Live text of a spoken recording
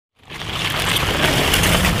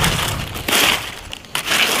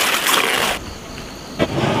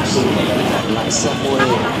Đủ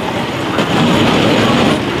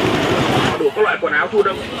các loại quần áo thun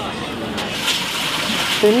không?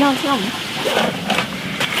 Đến đâu xong?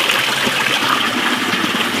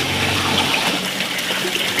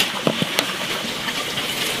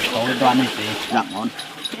 Có cái toàn này thì đặc món.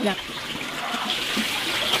 Đặc.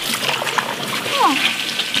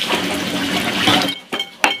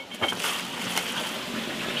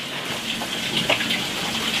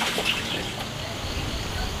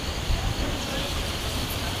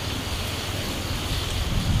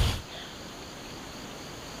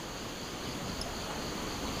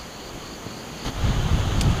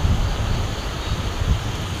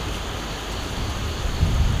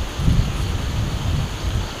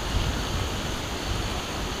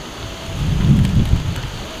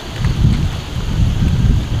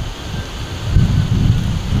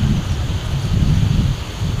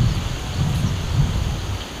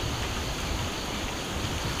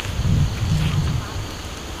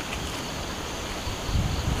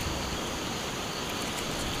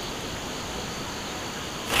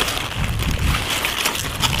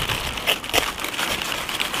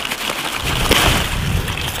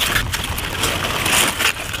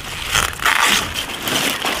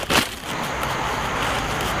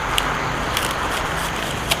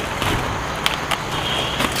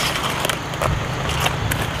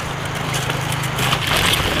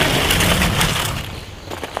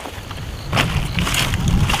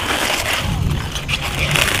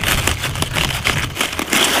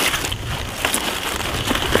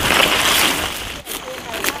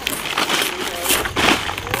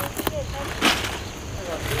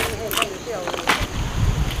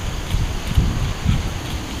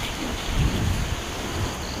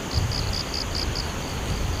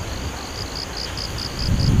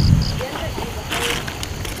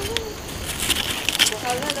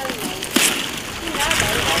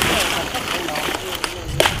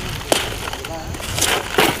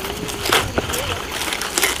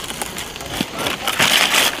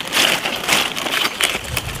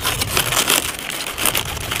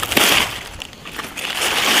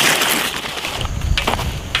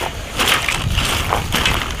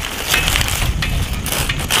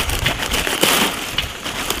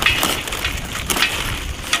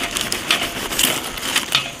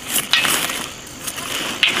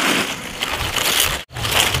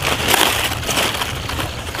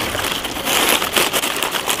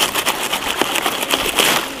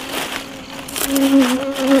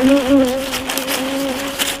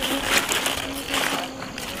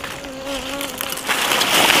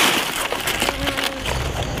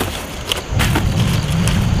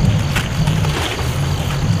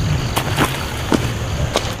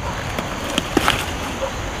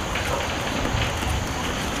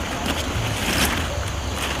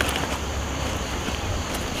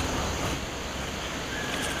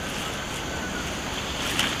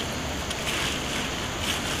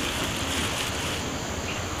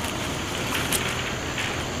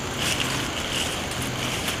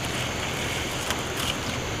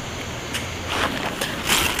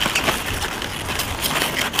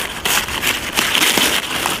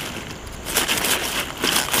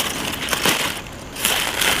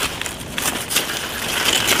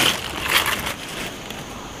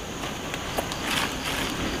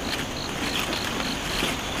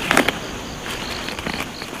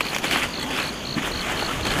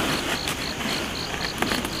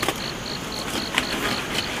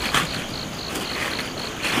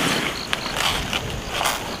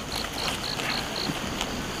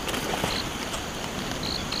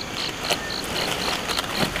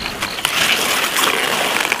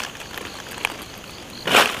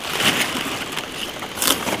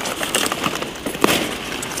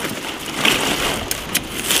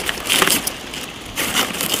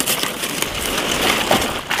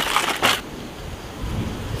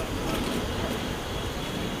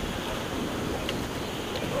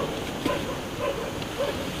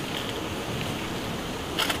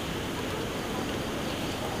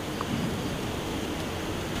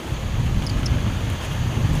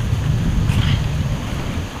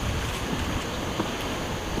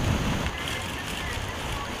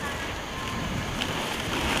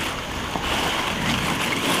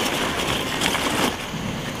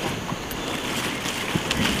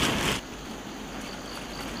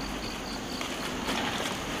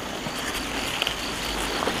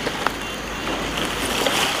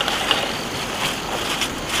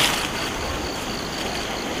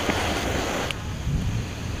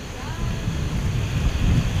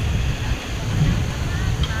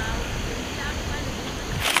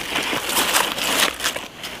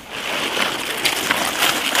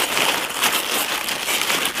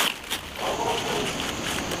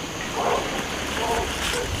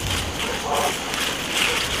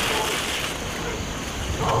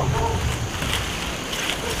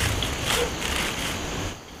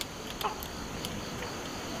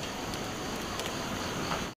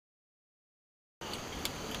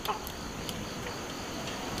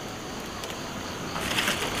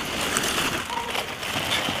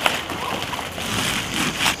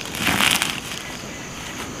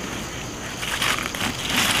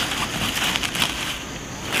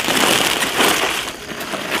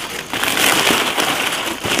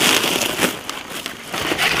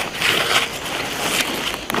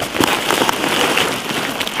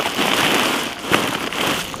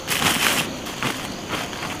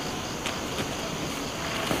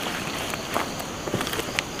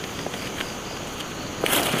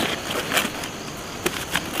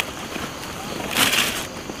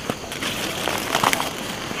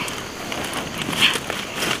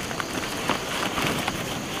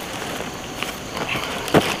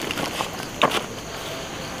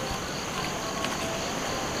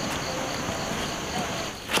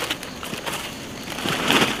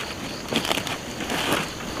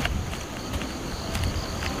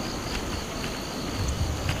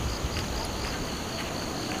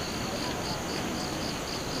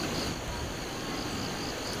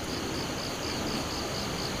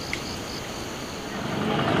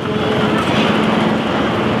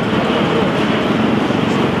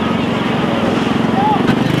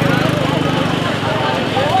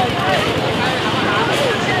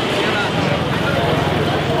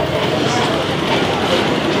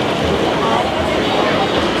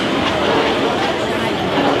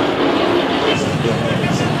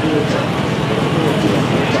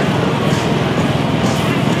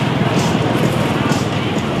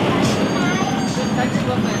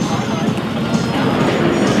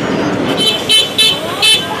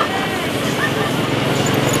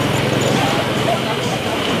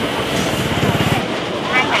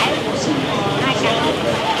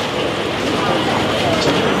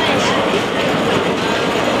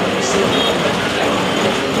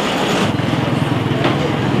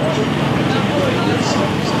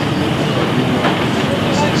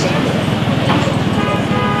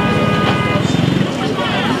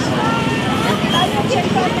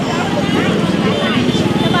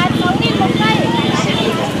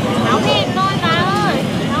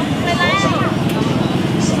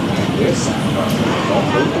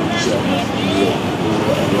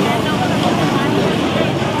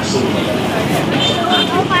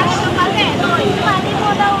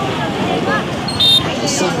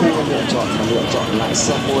 chọn lại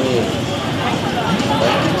Samoe.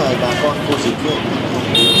 Đấy, kính mời bà con cô dì cô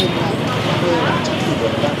nhìn lại nơi làm trong tư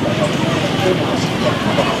vấn đang đại học nơi nào sẽ nhận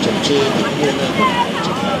và học trồng tre thì mua nơi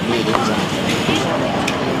chẳng là đi đến dài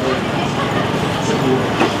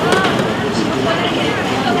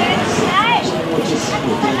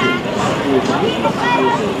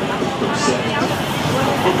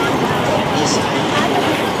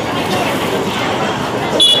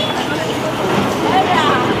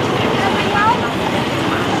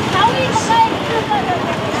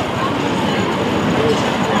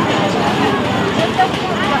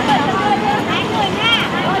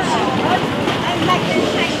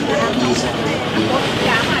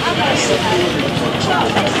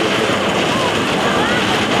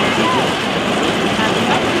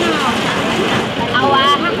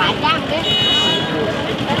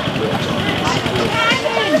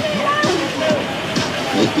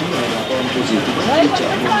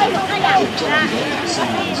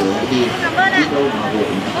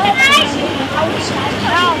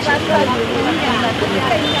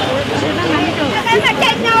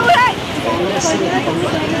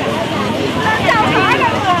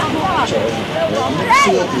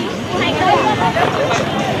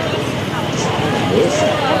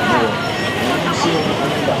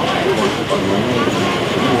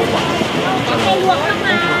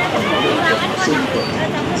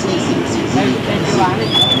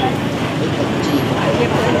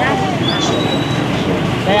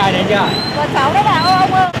Đây ai đến chưa? Có cháu đấy bà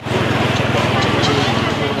ông ơi.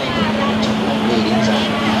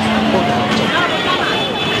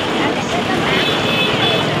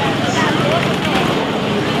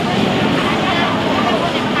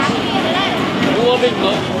 Mua bình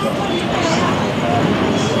rồi.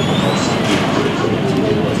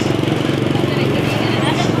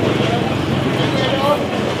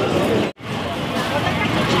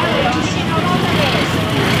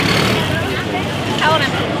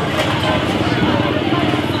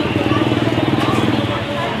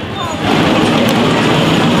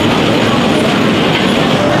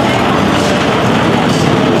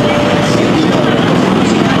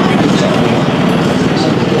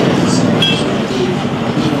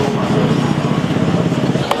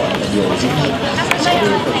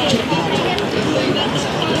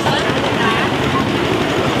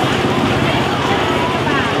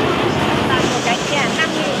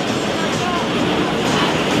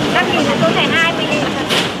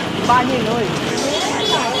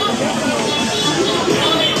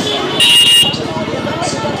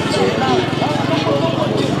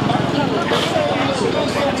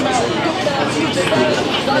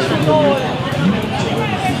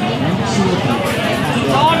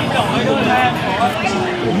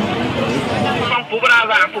 Phong phú và đa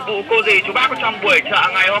dạng phục vụ cô dì chú bác trong buổi chợ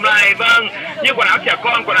ngày hôm nay. Vâng, như quần áo trẻ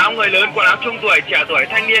con, quần áo người lớn, quần áo trung tuổi, trẻ tuổi,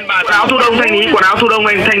 thanh niên, bà già, áo thu đông thanh lý, quần áo thu đông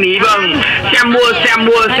thanh lý. Vâng,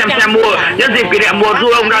 xem mua. Nhân dịp kỷ niệm mùa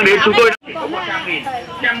thu đông đang đến, chúng tôi chỉ có 100.000.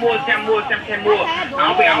 Xem mua.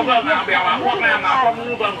 Áo béo vâng, áo béo, áo khoác nam, áo khoác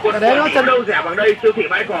nữ vâng. Quần áo không đâu rẻ bằng đây, siêu thị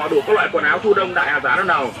Bãi Cỏ đủ các loại quần áo thu đông đại hạ giá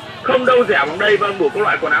nào. Không đâu rẻ bằng đây vâng, đủ các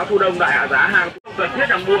loại quần áo thu đông đại hạ giá, hàng cần thiết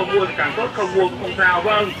là mua thì càng tốt, không mua cũng không sao.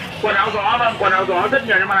 Vâng, quần áo gió vâng, quần áo gió rất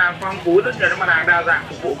nhiều những mặt hàng phong phú, rất nhiều những mặt hàng đa dạng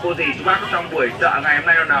phục vụ cô dì chú bác trong buổi chợ ngày hôm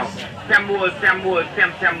nay nào. Xem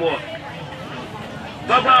mua.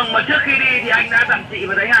 Vâng, mà trước khi đi thì anh đã dặn chị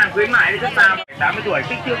và thấy hàng khuyến mại rất là 80 tuổi,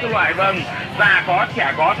 kích thước các loại vâng, già có,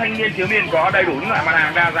 trẻ có, thanh niên, thiếu niên có, đầy đủ những loại mặt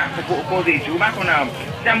hàng đa dạng phục vụ cô dì chú bác con nào.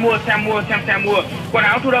 Xem mua. Quần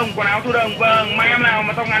áo thu đông vâng, mấy em nào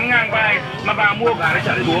mà tóc ngắn ngang vai mà vào mua cả để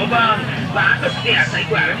chợ đi búa vâng, giá rất rẻ, thấy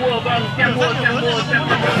khỏe để mua vâng, xem mua.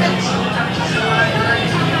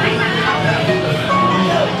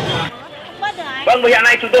 Vâng, hiện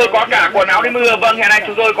nay chúng tôi có cả quần áo đi mưa. Vâng, hiện nay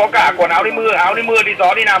chúng tôi có cả quần áo đi mưa, đi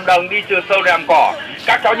gió, đi làm đồng, đi trừ sâu, đi làm cỏ.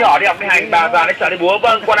 Các cháu nhỏ đi học đi hành, bà già đi chợ đi búa.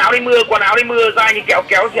 Vâng, quần áo đi mưa, dai như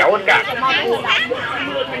kéo dẻo hơn cả. Quần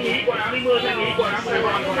áo thanh lý, quần áo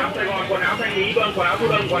Sài Gòn, quần áo thanh lý, vâng, quần áo thu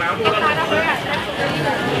đông.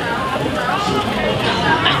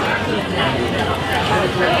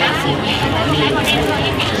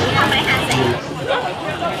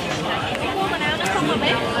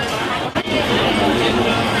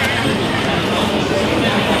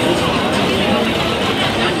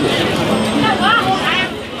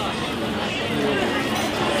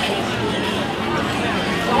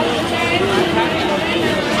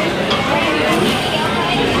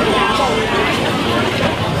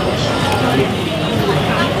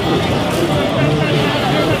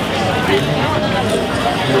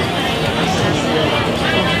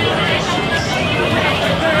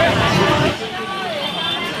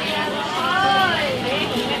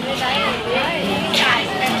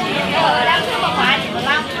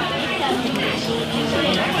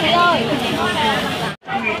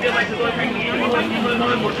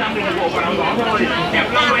 đang bị bộ quần áo gió thôi. Đẹp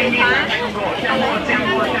lắm anh nhìn anh đổ xem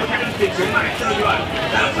mua xem tiền khuyến mãi chơi rồi.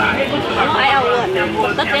 Giảm giá hết mức các bạn. Xem mua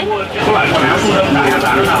các loại quần áo thu đông đại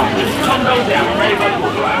giá nào. Không đâu rẻ ở đây vâng,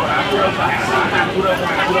 các loại quần áo thu đông đại giá, hàng thu đông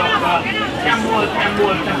vâng. Xem mua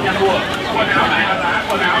quần áo đại giá,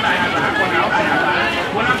 quần áo đại giá.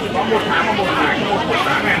 Quần áo chỉ có một tháng mà một tháng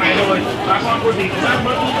ngày này thôi. Bà con có gì cũng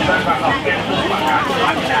bớt thời gian vào học kèm cùng quảng cáo của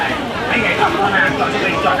bạn như này. Anh hãy chọn con hàng, chọn cho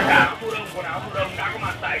mình, chọn tất cả quần áo thu đông đã có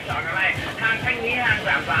mặt tại chợ ngày này. Hàng thanh lý, hàng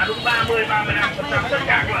giảm giá đúng 30-35% tất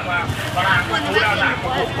cả các loại hàng. Còn hàng của chú đa dạng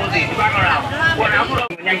phục vụ cô gì thì bác nào. Quần áo thu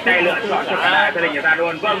đông nhanh tay lựa chọn cho cả gia đình người ta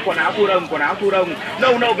luôn. Vâng, quần áo thu đông.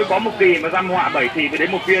 Lâu mới có một kỳ mà răm họa 7 thì mới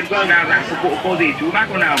đến một viên. Vâng, đa dạng phục vụ cô gì chú bác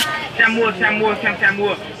con nào. Xem mua.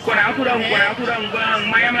 Quần áo thu đông.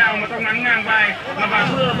 Vâng, may em nào mà tóc ngắn ngang vai mà vào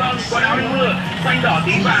mưa. Vâng, quần áo đi mưa, xanh đỏ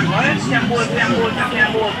tím vàng có hết. Xem mua.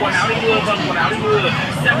 Quần áo đi mưa. Vâng, quần áo đi mưa.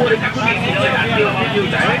 Xem mua để các quý vị nghỉ ngơi ăn nhiều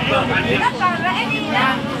trái hết. Vâng, ăn nhiều.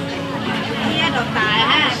 Nghe đồ tài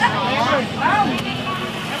ha.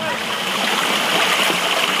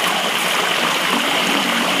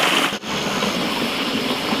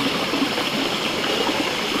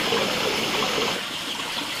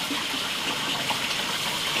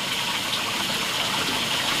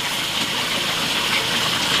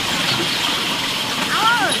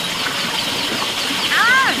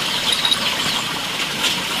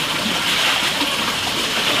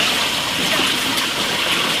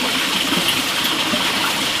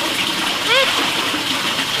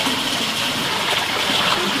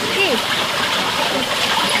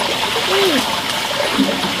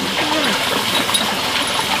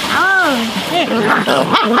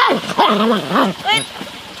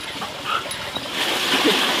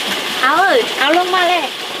 Áo lông ma lên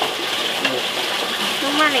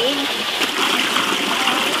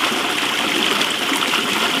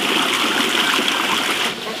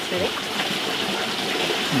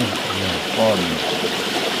con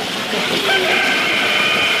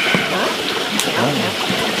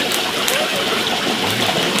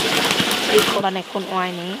con này con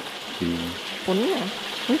oai này cuốn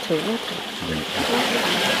thử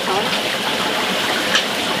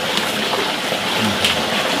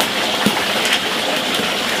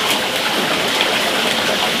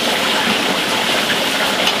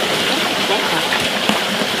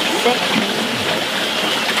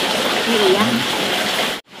gì á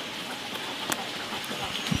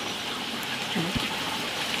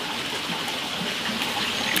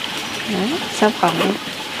sao còn đấy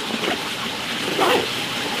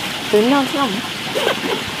tướng non không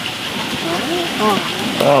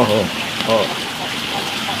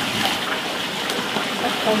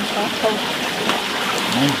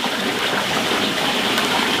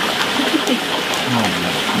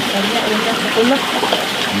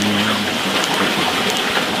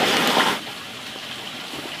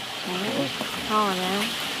không nè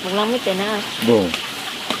một lông mấy tiền nữa đồ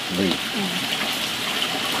gì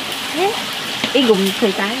ý gùng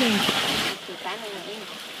thử cái đi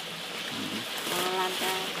làm cho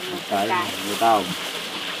cái người tao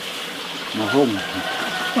mà hung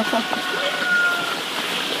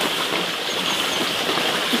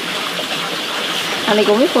thằng này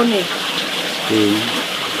cũng biết phun gì thì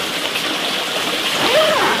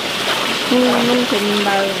mình thình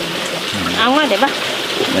bờ ống á để bắt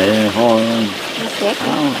để thôi xét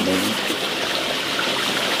để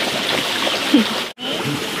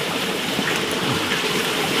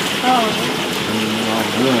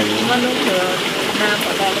nó nước thừa nam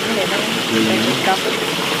ở đây cũng để nó cặp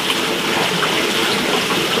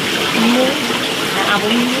muối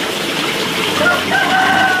bún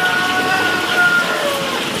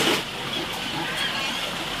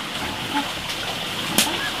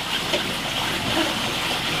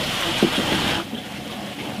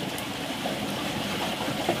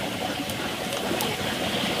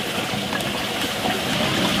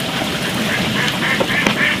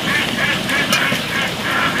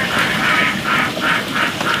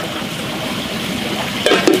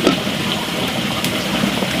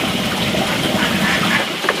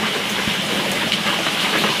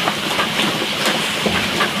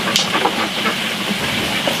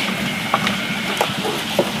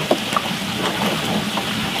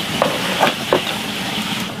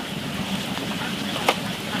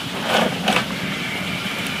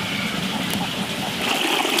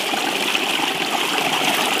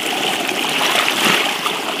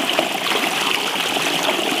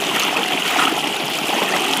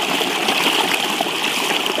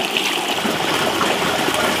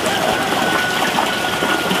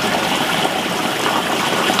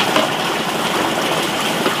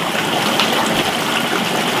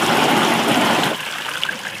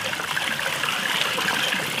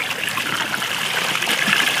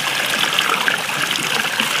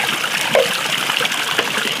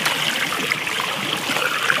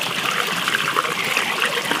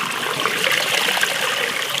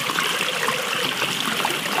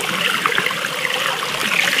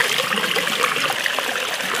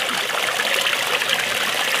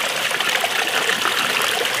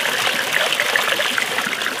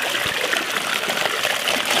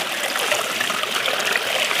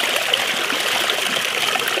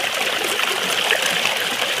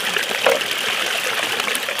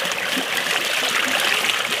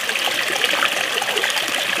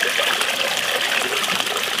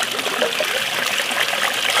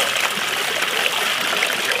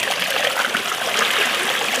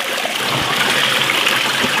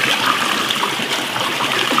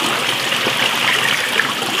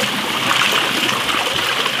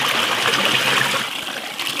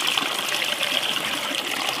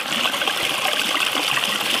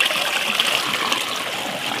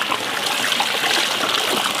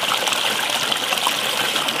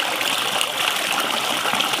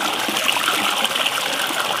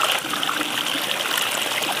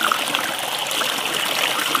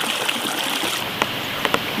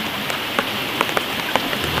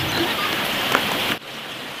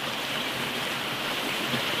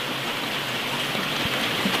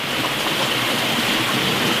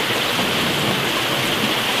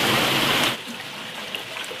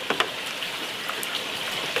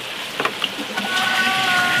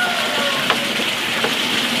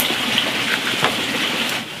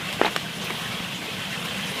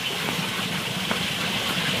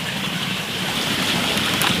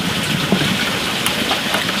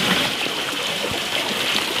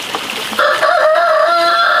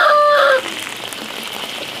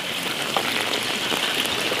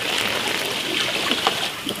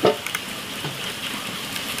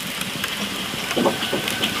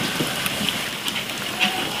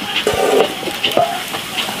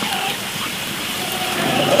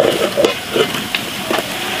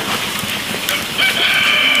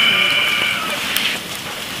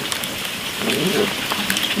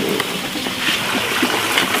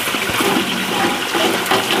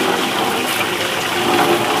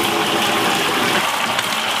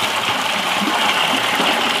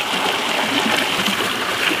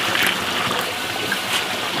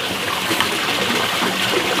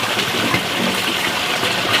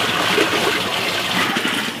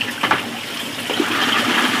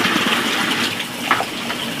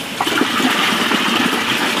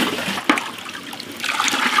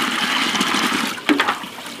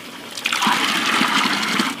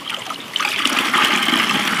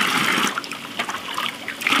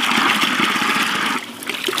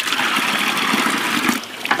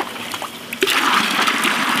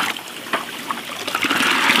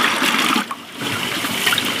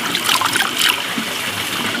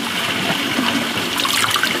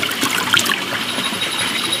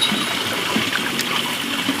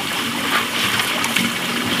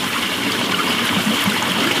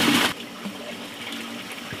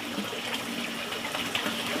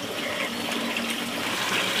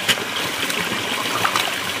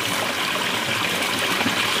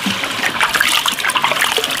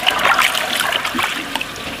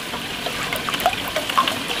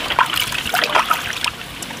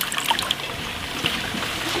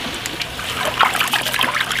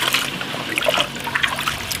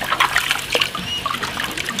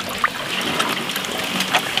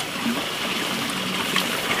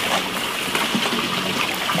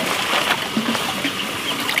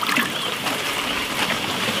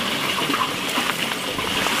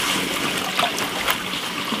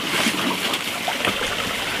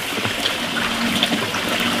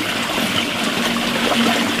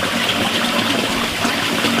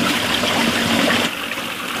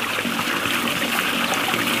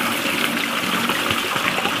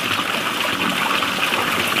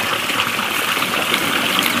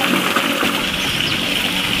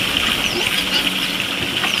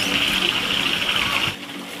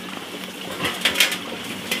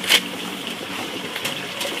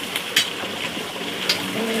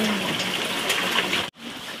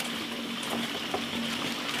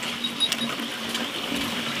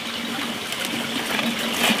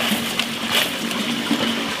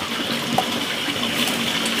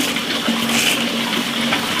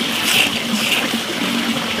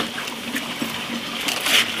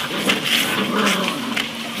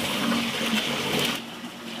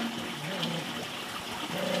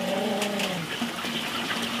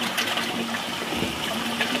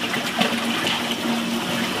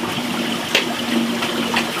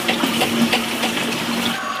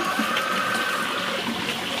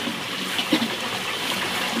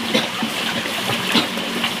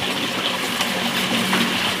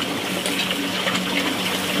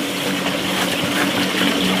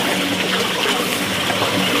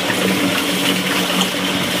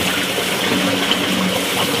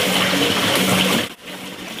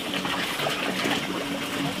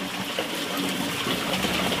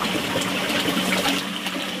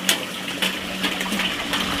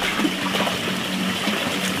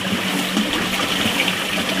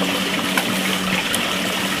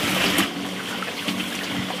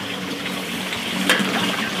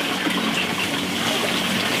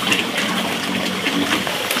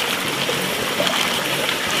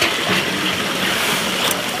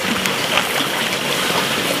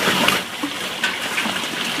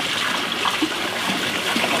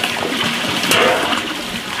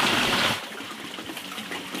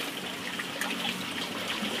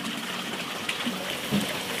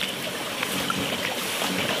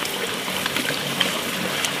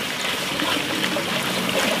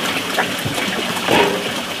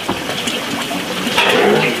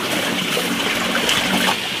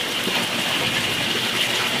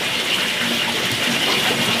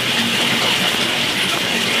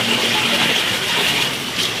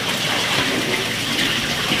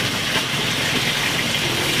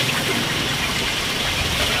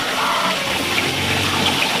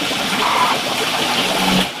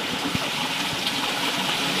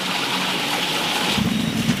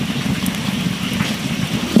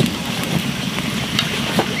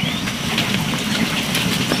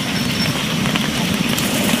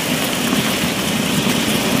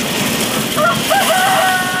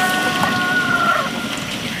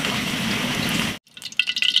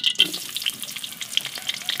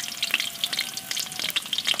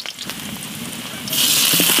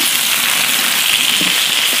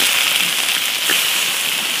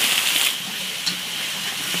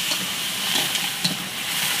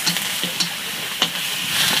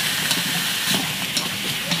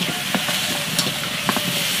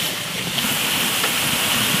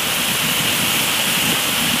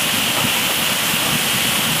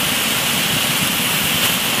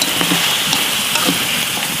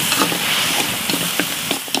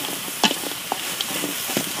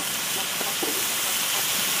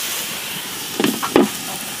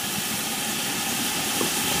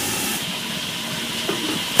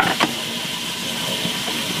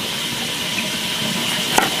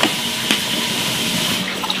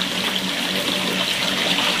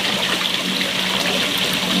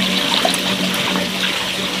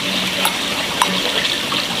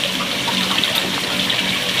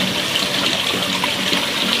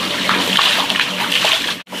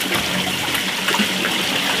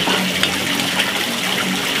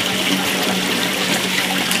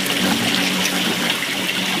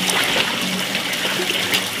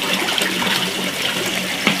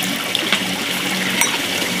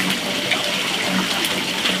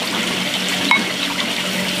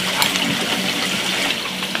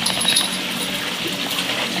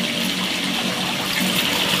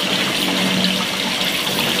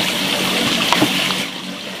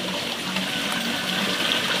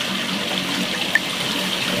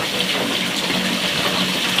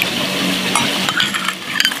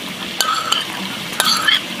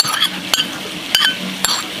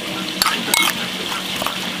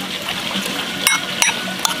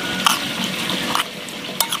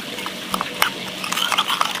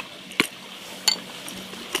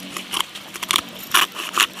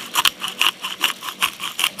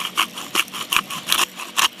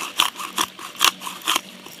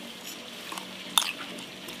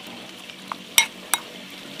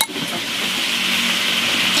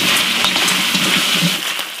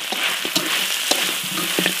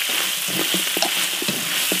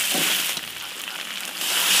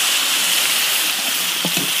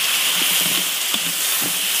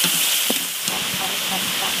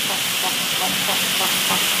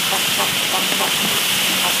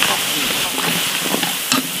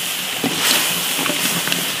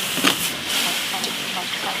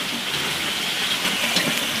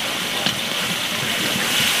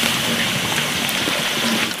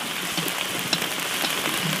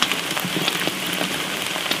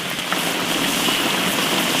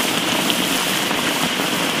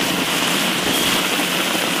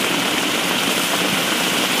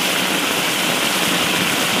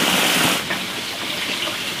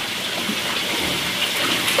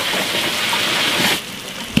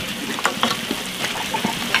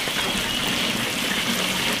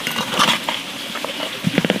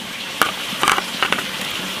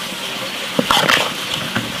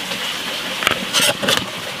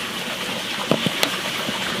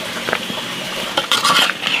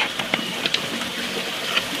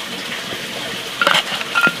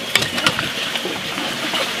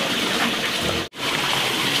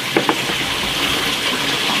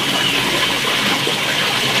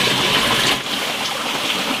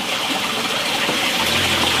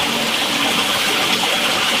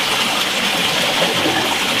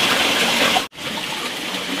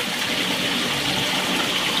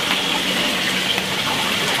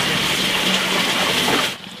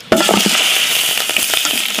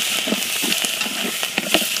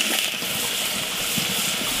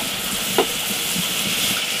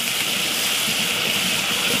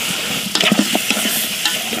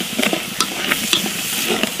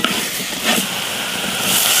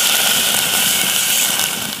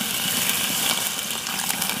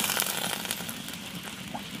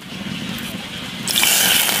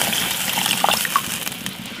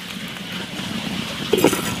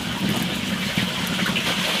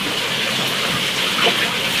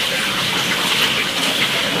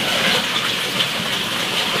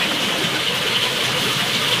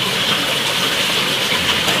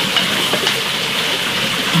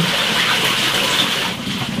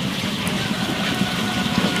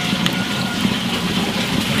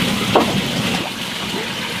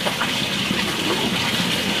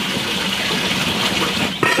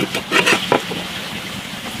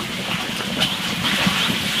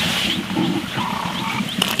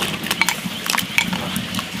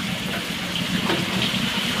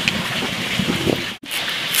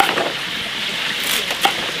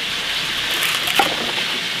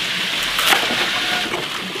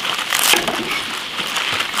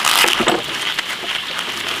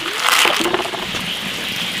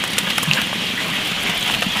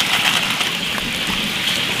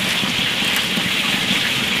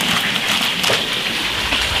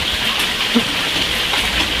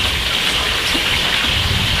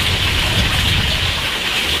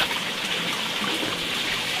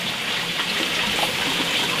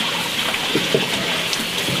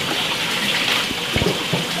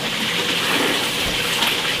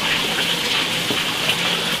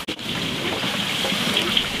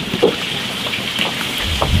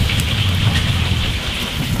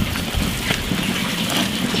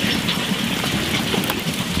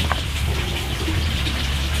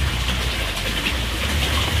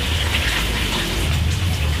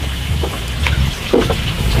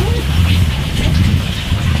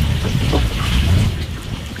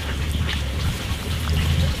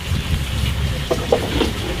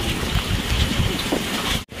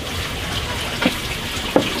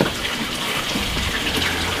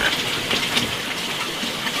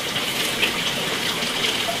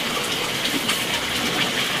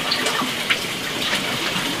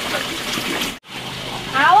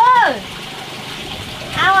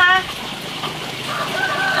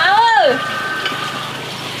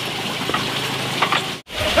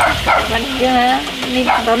Bánh kia hả? Đi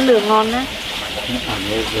đón lửa ngon á.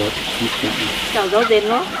 Chảo rau đến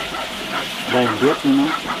nó. Đây biết nó.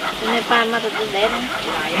 Này pan mà thật đẹp.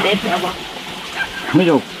 Đẹp nữa bò. Mới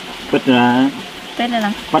được. Bết là. Tết này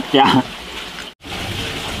là. Bắt chả.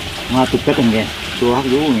 Mà tụt cái thằng kìa. Chua hấp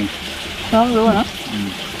rú này. Chua hấp rú hả?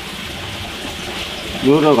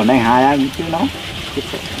 Rú rồi còn đang hai á chứ nó.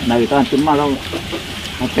 Này ta trứng mà đâu.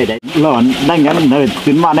 Nó phải đấy. Lợn đánh cái này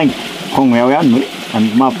trứng mà đánh. Không nghèo cái nữa.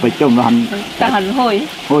 Mà phải trông nó hành. Ta hành hồi.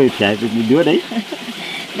 Hồi trẻ đứa đấy.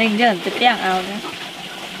 Đánh cho tự tiếng ảo nữa.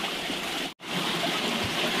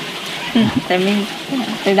 Tại mình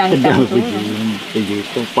tôi đang cầm xuống rồi. Cái gì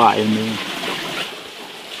không phải nữa.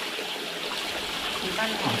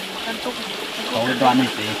 Có cái đoán này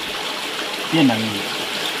thì tiên là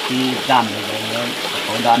cái đàn này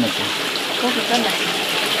có đoán này thì Có cái cân này.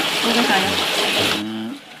 Có cái này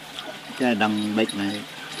không? cái đằng bịch này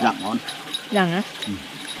đặng ngon. Đằng á?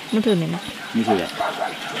 Muốn thử này mà. Như thế đấy.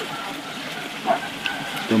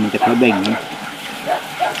 Rồi mình chặt cái bình nữa.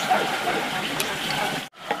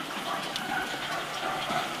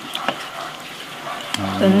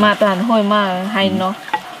 Mà toàn hồi mà hay nó.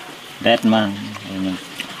 Đẹp mà.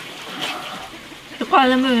 Coi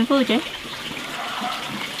lên mình phơi chứ.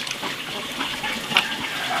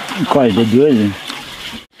 Coi ở dưới rồi.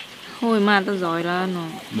 Hồi mà tao giỏi là nó.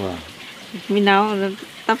 Wow. Mình nào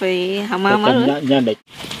tao phải hàm má mất rồi. Nha địch.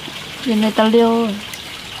 Bên này tao liêu.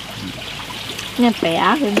 Nhặt bé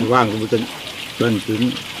á rồi. Vàng cũng từng đơn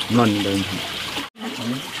cứng non đơn.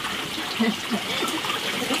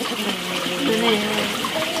 Cái này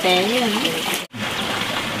bé như này.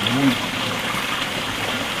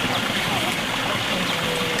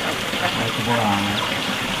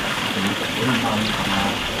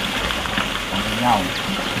 Nhau.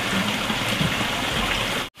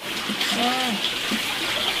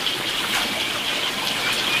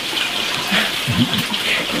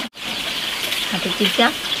 Hạt thịt chín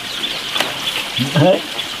chắc.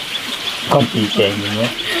 Con chỉ chèn gì nữa.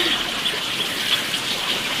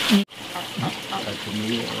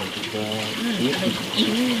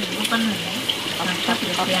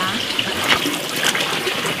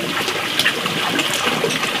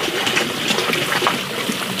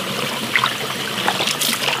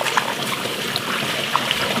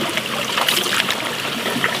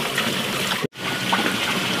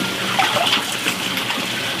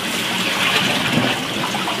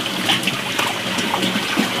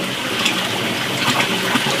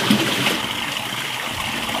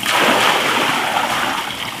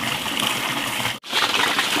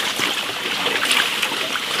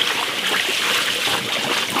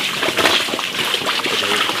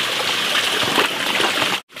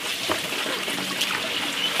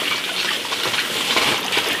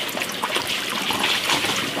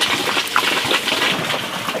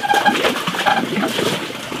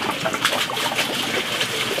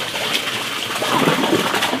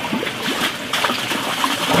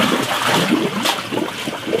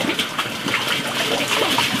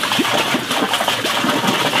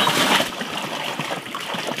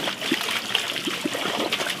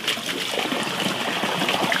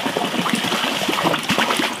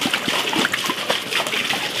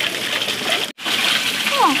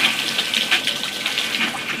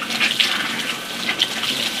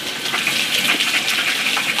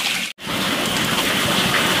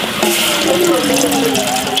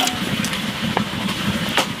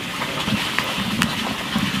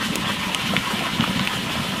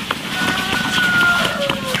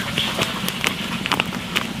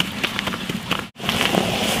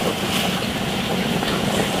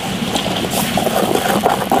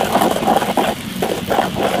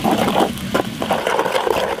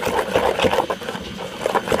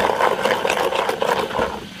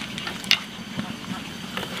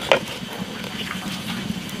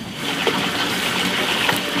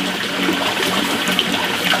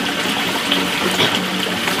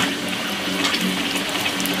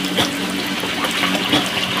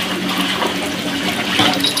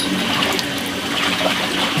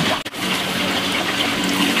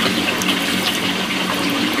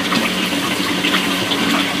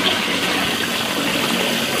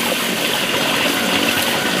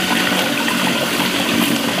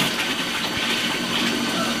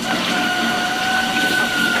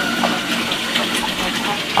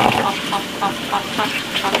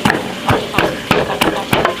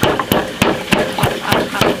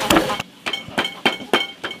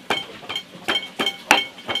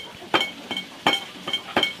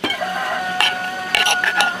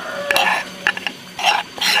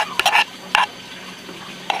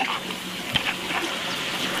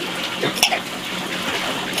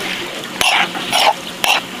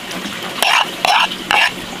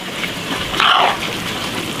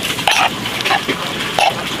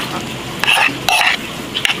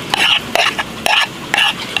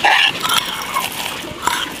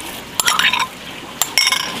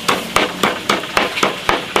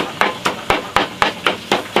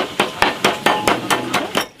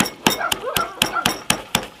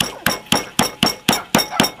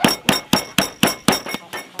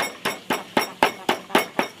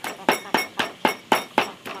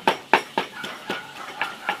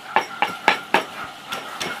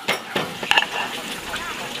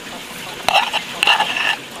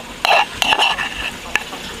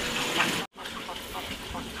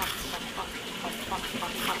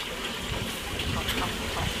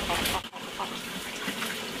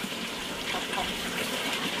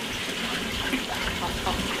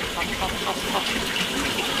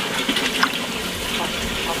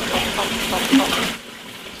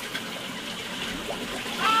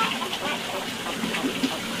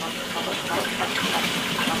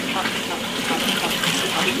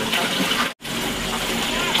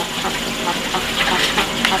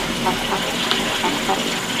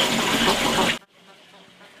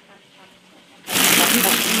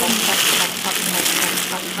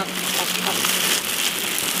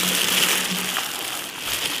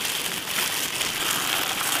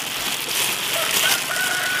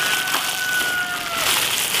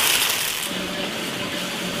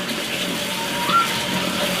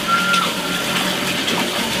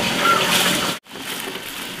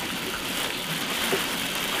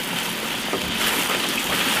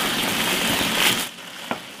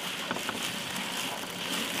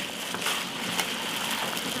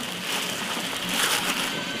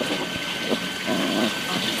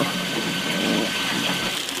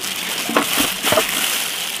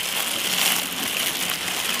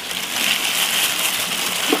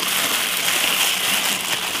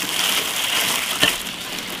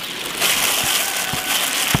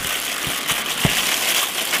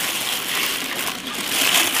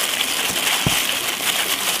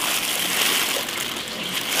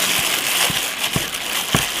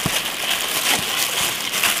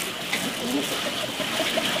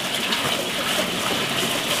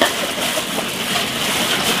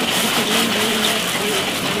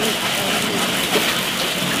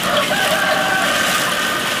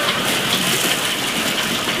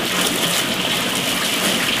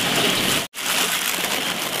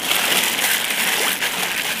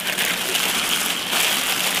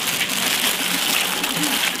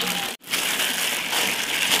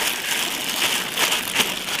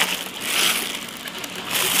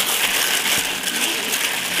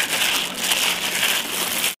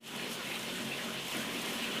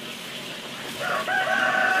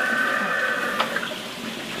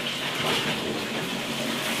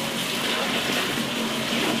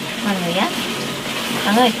 Mọi người á,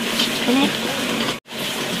 mọi người, cái này.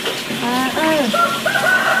 À,